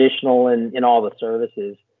 It's traditional in all the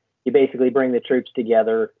services. You basically bring the troops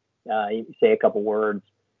together, you say a couple words,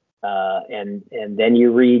 and then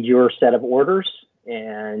you read your set of orders,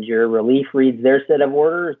 and your relief reads their set of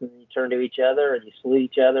orders, and you turn to each other and you salute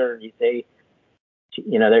each other, and you say,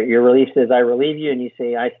 your relief says, "I relieve you," and you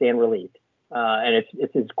say, "I stand relieved." And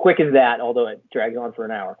it's as quick as that, although it drags on for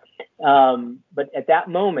an hour. But at that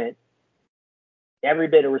moment, every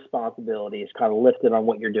bit of responsibility is kind of lifted on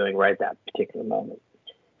what you're doing right at that particular moment.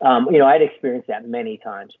 I'd experienced that many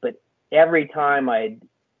times, but every time I'd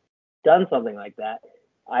done something like that,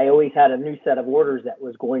 I always had a new set of orders that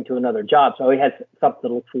was going to another job. So I always had something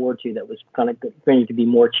to look forward to that was kind of going to be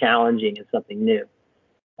more challenging and something new.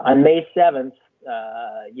 On May 7th,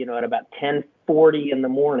 at about 10:40 in the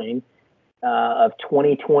morning of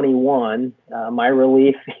 2021, my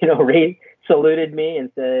relief, saluted me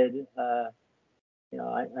and said,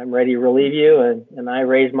 I'm ready to relieve you. And I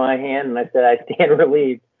raised my hand and I said, "I stand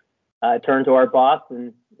relieved." I turned to our boss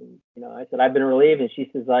and, I said, "I've been relieved." And she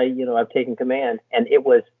says, I've taken command. And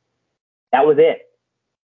that was it.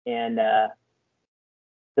 And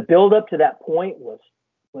the build up to that point was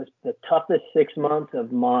the toughest 6 months of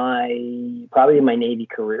probably my Navy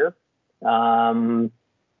career. I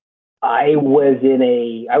was in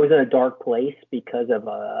a dark place because of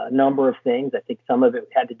a number of things. I think some of it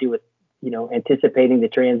had to do with, anticipating the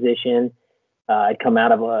transition. I'd come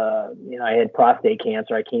out of I had prostate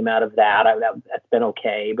cancer. I came out of that. That's been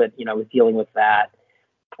okay, but, I was dealing with that.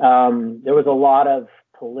 There was a lot of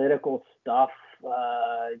political stuff,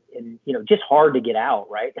 and, just hard to get out.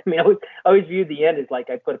 Right. I mean, I always viewed the end as like,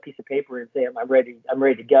 I put a piece of paper and say, I'm ready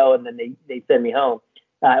to go. And then they send me home.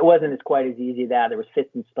 It wasn't quite as easy as that. There was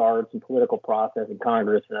fits and starts and political process in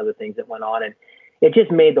Congress and other things that went on. And it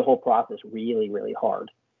just made the whole process really, really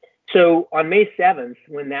hard. So on May 7th,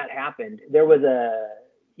 when that happened, there was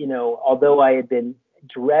although I had been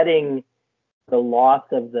dreading the loss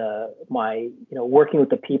of working with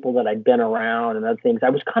the people that I'd been around and other things, I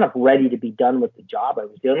was kind of ready to be done with the job I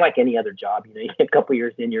was doing, like any other job. You get a couple of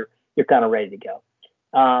years in, you're kind of ready to go.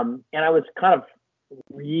 And I was kind of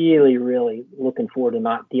really, really looking forward to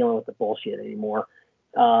not dealing with the bullshit anymore.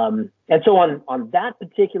 And so on that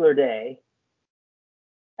particular day,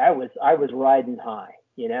 I was riding high.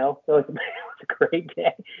 So it was a great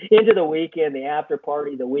day. Into the weekend, the after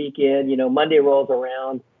party, the weekend. Monday rolls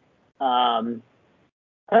around. No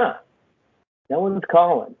one's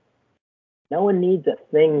calling. No one needs a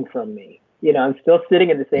thing from me. I'm still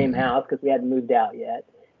sitting in the same house because we hadn't moved out yet.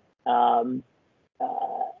 And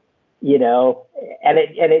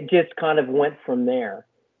it just kind of went from there.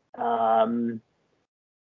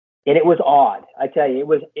 And it was odd. I tell you,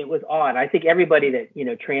 it was odd. I think everybody that,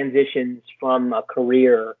 transitions from a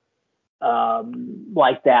career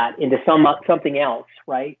like that into something else,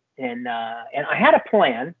 right? And I had a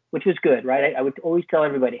plan, which was good, right? I would always tell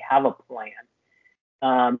everybody, have a plan.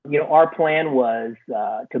 Our plan was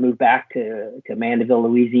to move back to Mandeville,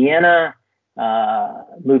 Louisiana,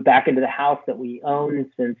 move back into the house that we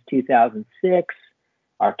owned since 2006.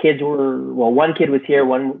 Our kids one kid was here,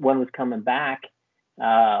 one was coming back.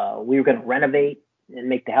 We were going to renovate and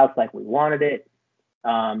make the house like we wanted it.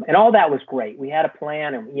 And all that was great. We had a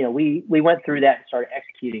plan, and we went through that and started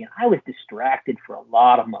executing. I was distracted for a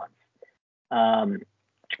lot of months.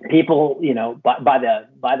 People,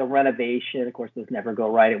 by the renovation, of course, those never go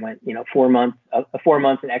right. It went, 4 months, 4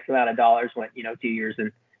 months and X amount of dollars went, 2 years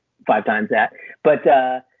and 5 times that. But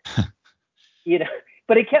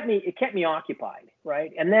but it kept me occupied,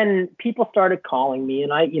 right? And then people started calling me,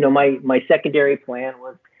 and my secondary plan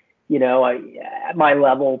was, at my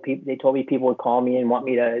level, they told me people would call me and want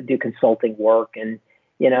me to do consulting work, and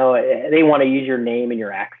they want to use your name and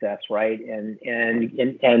your access, right? And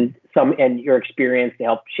your experience to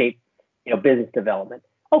help shape, business development.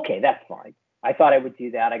 Okay, that's fine. I thought I would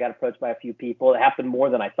do that. I got approached by a few people. It happened more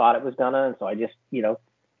than I thought it was gonna, and so I just,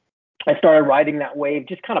 I started riding that wave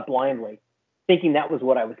just kind of blindly, thinking that was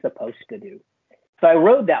what I was supposed to do. So I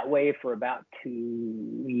rode that wave for about 2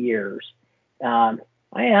 years.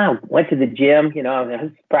 I went to the gym. I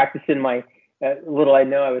was practicing my. Little I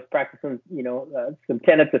know, I was practicing, some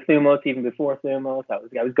tenets of Thumos even before Thumos. I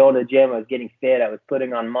was going to the gym. I was getting fit. I was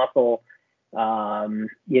putting on muscle. I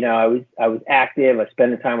was active. I was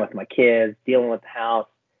spending time with my kids, dealing with the house,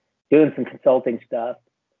 doing some consulting stuff.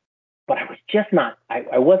 But I was just not.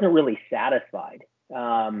 I wasn't really satisfied.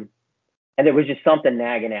 And there was just something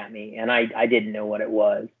nagging at me, and I didn't know what it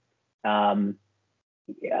was. My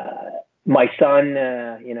son,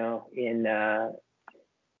 in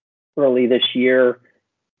early this year,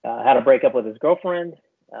 had a breakup with his girlfriend.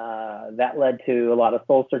 That led to a lot of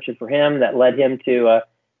soul searching for him. That led him to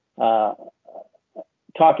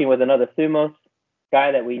talking with another Thumos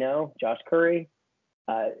guy that we know, Josh Curry.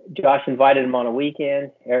 Josh invited him on a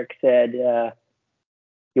weekend. Eric said,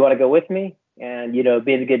 "You want to go with me?" And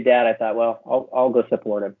being a good dad, I thought, well, I'll go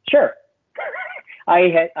support him. Sure.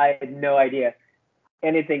 I had no idea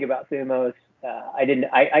anything about Thumos. I didn't.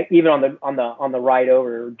 I even on the ride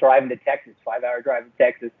over, driving to Texas, 5-hour drive to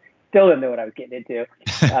Texas, still didn't know what I was getting into.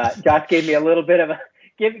 Josh gave me a little bit of a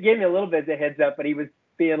heads up, but he was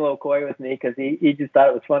being a little coy with me because he just thought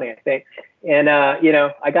it was funny, I think. And I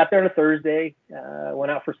got there on a Thursday,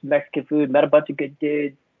 went out for some Mexican food, met a bunch of good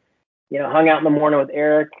dudes, hung out in the morning with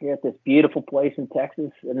Eric at this beautiful place in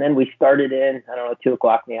Texas, and then we started in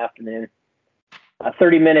 2:00 in the afternoon.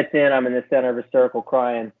 30 minutes in, I'm in the center of a circle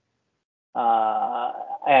crying.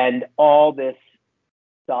 And all this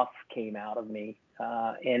stuff came out of me,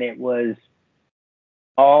 and it was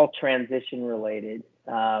all transition related.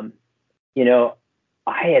 I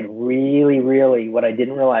had really, what I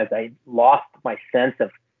didn't realize, I lost my sense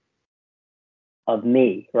of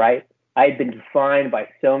me, right? I had been defined by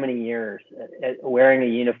so many years, wearing a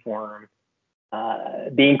uniform,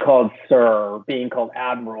 being called sir, being called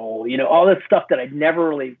admiral, all this stuff that I'd never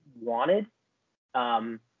really wanted.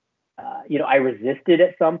 I resisted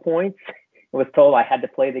at some points. I was told I had to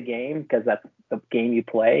play the game because that's the game you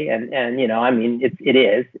play. And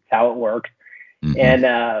it's how it works.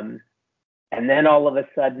 Mm-hmm. And then all of a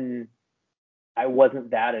sudden I wasn't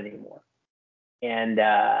that anymore. And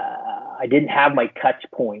I didn't have my touch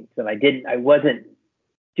points, and I wasn't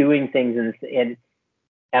doing things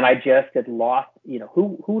and I just had lost,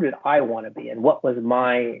 who did I want to be? And what was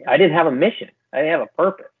I didn't have a mission. I didn't have a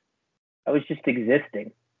purpose. I was just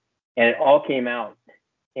existing. And it all came out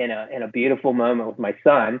in a beautiful moment with my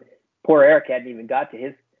son. Poor Eric hadn't even got to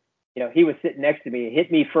his, he was sitting next to me. It hit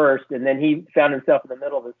me first, and then he found himself in the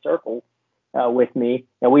middle of the circle with me,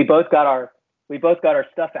 and we both got our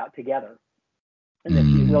stuff out together. And this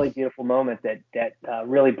really beautiful moment that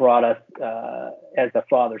really brought us as a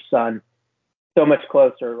father-son so much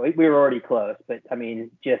closer. We were already close, but I mean,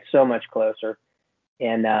 just so much closer.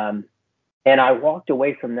 And I walked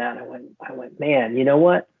away from that, and I went, man, you know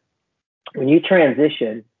what? When you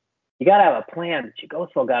transition, you got to have a plan, but you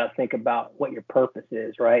also got to think about what your purpose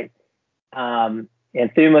is, right? And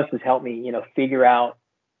Thumos has helped me, figure out,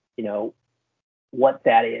 what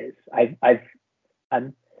that is.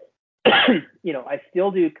 I'm I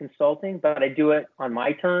still do consulting, but I do it on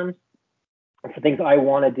my terms for things I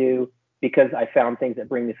want to do because I found things that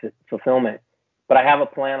bring me fulfillment. But I have a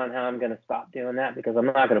plan on how I'm going to stop doing that because I'm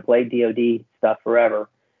not going to play DoD stuff forever.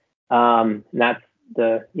 And that's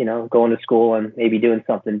going to school and maybe doing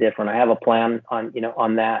something different. I have a plan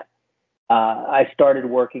on that. I started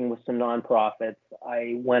working with some nonprofits.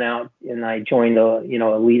 I went out and I joined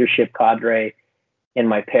a leadership cadre in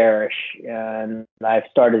my parish, and I've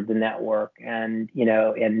started the network. And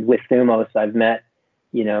and with Thumos, I've met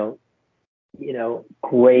you know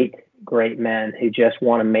great men who just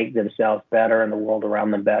want to make themselves better and the world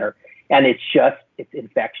around them better. And it's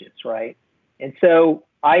infectious, right? And so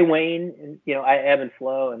I wane, and I ebb and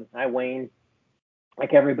flow, and I wane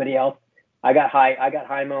like everybody else. I got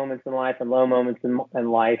high moments in life and low moments in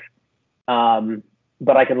life.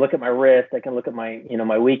 But I can look at my wrist. I can look at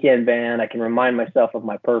my weekend band. I can remind myself of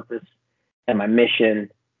my purpose and my mission.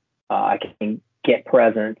 I can get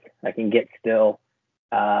present. I can get still.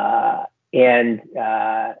 And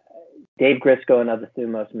Dave Grisco, another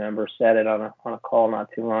Thumos member, said it on a call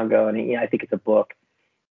not too long ago, and I think it's a book.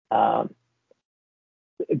 But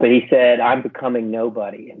he said, "I'm becoming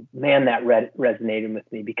nobody," and man, that resonated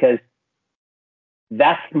with me, because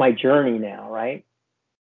that's my journey now, right?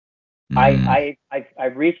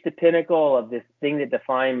 I've reached the pinnacle of this thing that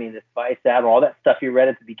defined me, this Vice Admiral, all that stuff you read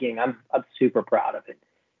at the beginning. I'm super proud of it.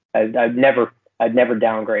 I'd never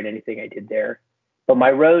downgrade anything I did there. But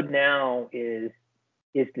my road now is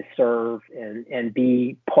to serve and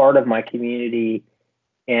be part of my community,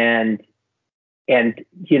 and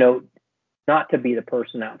not to be the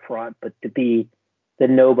person out front, but to be the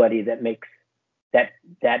nobody that makes that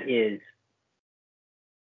is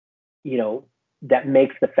that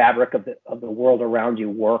makes the fabric of the world around you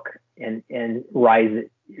work, and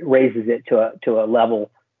raises it to a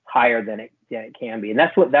level higher than it can be. And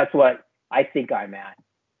that's what I think I'm at.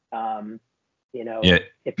 Yeah.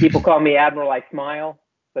 If people call me Admiral, I smile,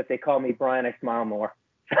 but if they call me Brian, I smile more.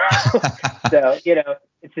 So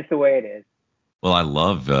it's just the way it is. Well, I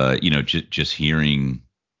love just hearing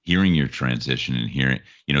your transition, and hearing,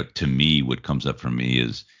 to me, what comes up for me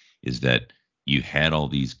is that you had all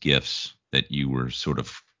these gifts that you were sort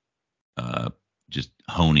of just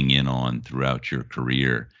honing in on throughout your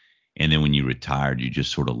career, and then when you retired, you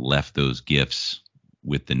just sort of left those gifts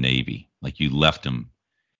with the Navy, like you left them,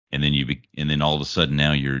 and then and then all of a sudden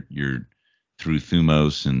now you're through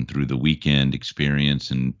Thumos and through the weekend experience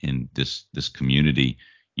and in this community,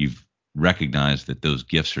 you've recognized that those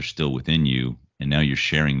gifts are still within you, and now you're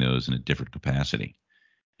sharing those in a different capacity,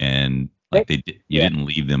 and like you didn't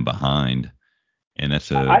leave them behind, and that's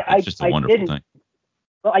just a wonderful thing.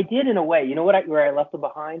 Well, I did in a way. You know where I left them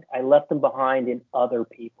behind? I left them behind in other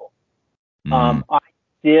people. I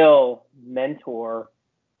still mentor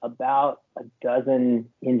about a dozen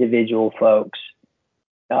individual folks,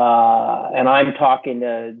 and I'm talking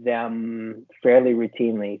to them fairly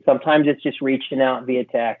routinely. Sometimes it's just reaching out via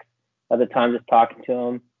text. Other times it's talking to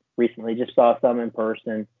them. Recently, just saw some in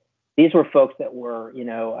person. These were folks that were, I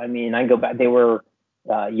can go back. They were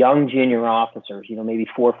young junior officers, maybe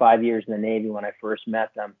 4 or 5 years in the Navy when I first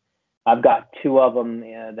met them. I've got 2 of them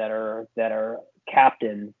that are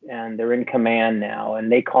captains, and they're in command now,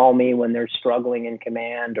 and they call me when they're struggling in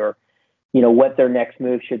command, or what their next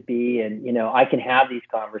move should be, and I can have these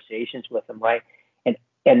conversations with them, right?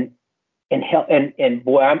 And help, and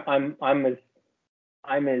boy, I'm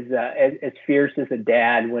as fierce as a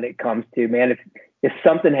dad when it comes to, man, if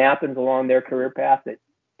something happens along their career path that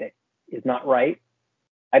is not right,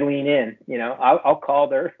 I lean in. I'll call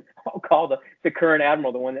the current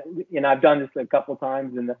admiral, the one that I've done this a couple of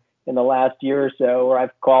times in the last year or so, where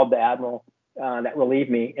I've called the admiral that relieved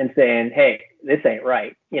me and saying, "Hey, this ain't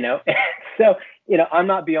right." So I'm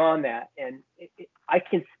not beyond that, and I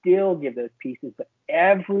can still give those pieces, but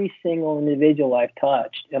every single individual I've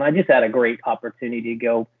touched, and I just had a great opportunity to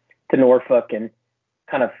go to Norfolk and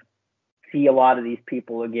kind of see a lot of these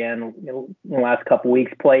people again in the last couple of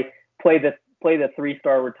weeks. Play the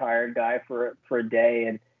 3-star retired guy for a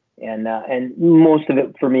day, and most of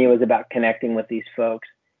it for me was about connecting with these folks,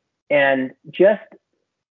 and just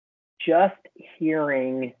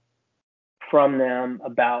hearing from them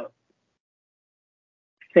about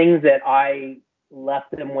things that I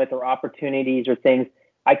left them with, or opportunities, or things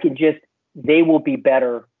they will be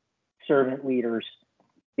better servant leaders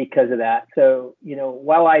because of that. So,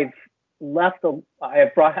 while I've brought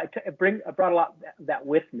a lot of that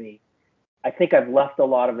with me, I think I've left a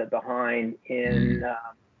lot of it behind in,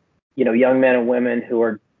 young men and women who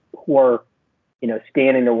are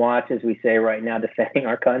standing to watch, as we say right now, defending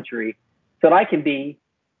our country, so that I can be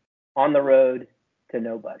on the road to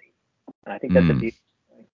nobody. And I think that's a beautiful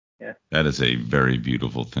thing. Yeah. That is a very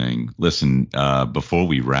beautiful thing. Listen, before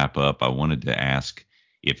we wrap up, I wanted to ask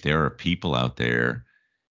if there are people out there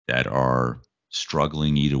that are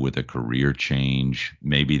struggling either with a career change,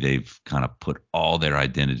 maybe they've kind of put all their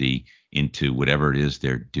identity into whatever it is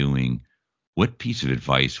they're doing, what piece of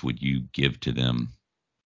advice would you give to them?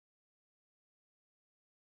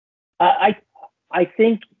 I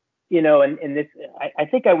think, and this, I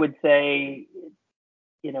think I would say,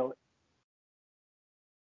 you know,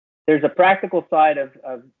 there's a practical side of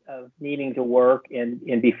needing to work,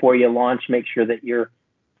 and before you launch, make sure that you've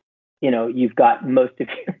got most of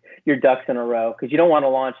your ducks in a row, because you don't want to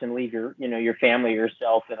launch and leave your family or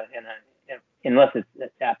yourself unless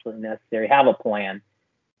it's absolutely necessary. Have a plan.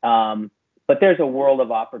 But there's a world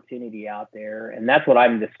of opportunity out there, and that's what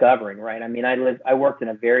I'm discovering, right? I mean, I worked in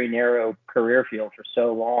a very narrow career field for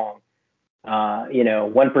so long.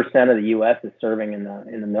 1% of the U.S. is serving in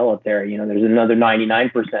the military. There's another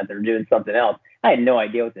 99% that are doing something else. I had no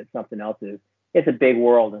idea what that something else is. It's a big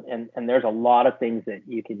world, and there's a lot of things that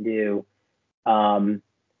you can do.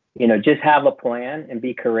 Just have a plan and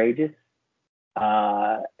be courageous,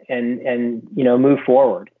 and move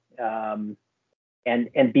forward, and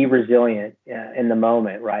be resilient in the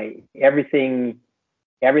moment. Right? Everything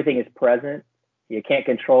is present. You can't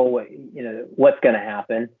control what's going to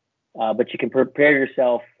happen. But you can prepare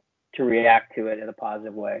yourself to react to it in a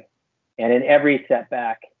positive way. And in every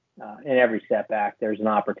setback, there's an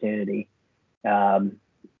opportunity. And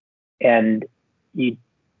you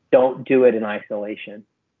don't do it in isolation.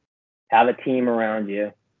 Have a team around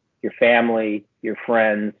you, your family, your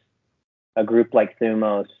friends, a group like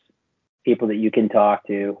Thumos, people that you can talk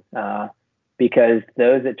to, because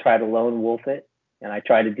those that try to lone wolf it, and I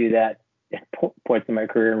tried to do that at points in my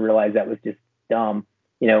career and realized that was just dumb.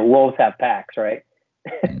 Wolves have packs, right?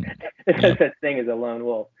 There's no such thing as a lone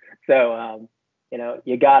wolf. So,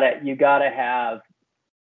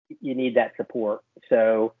 you need that support.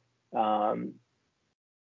 So, I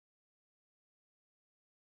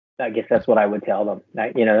guess that's what I would tell them.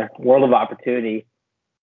 World of opportunity,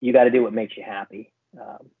 you got to do what makes you happy,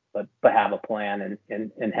 but have a plan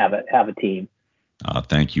and have a team.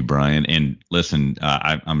 Thank you, Brian. And listen,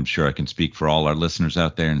 I'm sure I can speak for all our listeners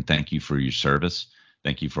out there, and thank you for your service.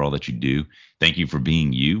 Thank you for all that you do. Thank you for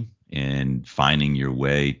being you and finding your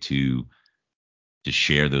way to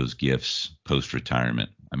share those gifts post-retirement.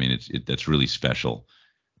 I mean, that's really special.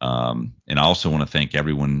 And I also want to thank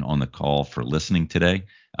everyone on the call for listening today.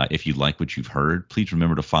 If you like what you've heard, please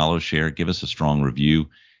remember to follow, share, give us a strong review.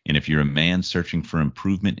 And if you're a man searching for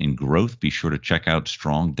improvement and growth, be sure to check out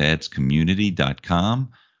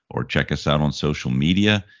strongdadscommunity.com or check us out on social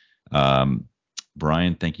media.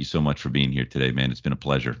 Brian, thank you so much for being here today, man. It's been a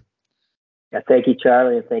pleasure. Yeah, thank you,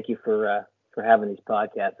 Charlie, and thank you for having these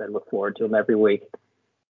podcasts. I look forward to them every week.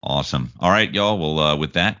 Awesome. All right, y'all. Well,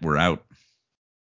 with that, we're out.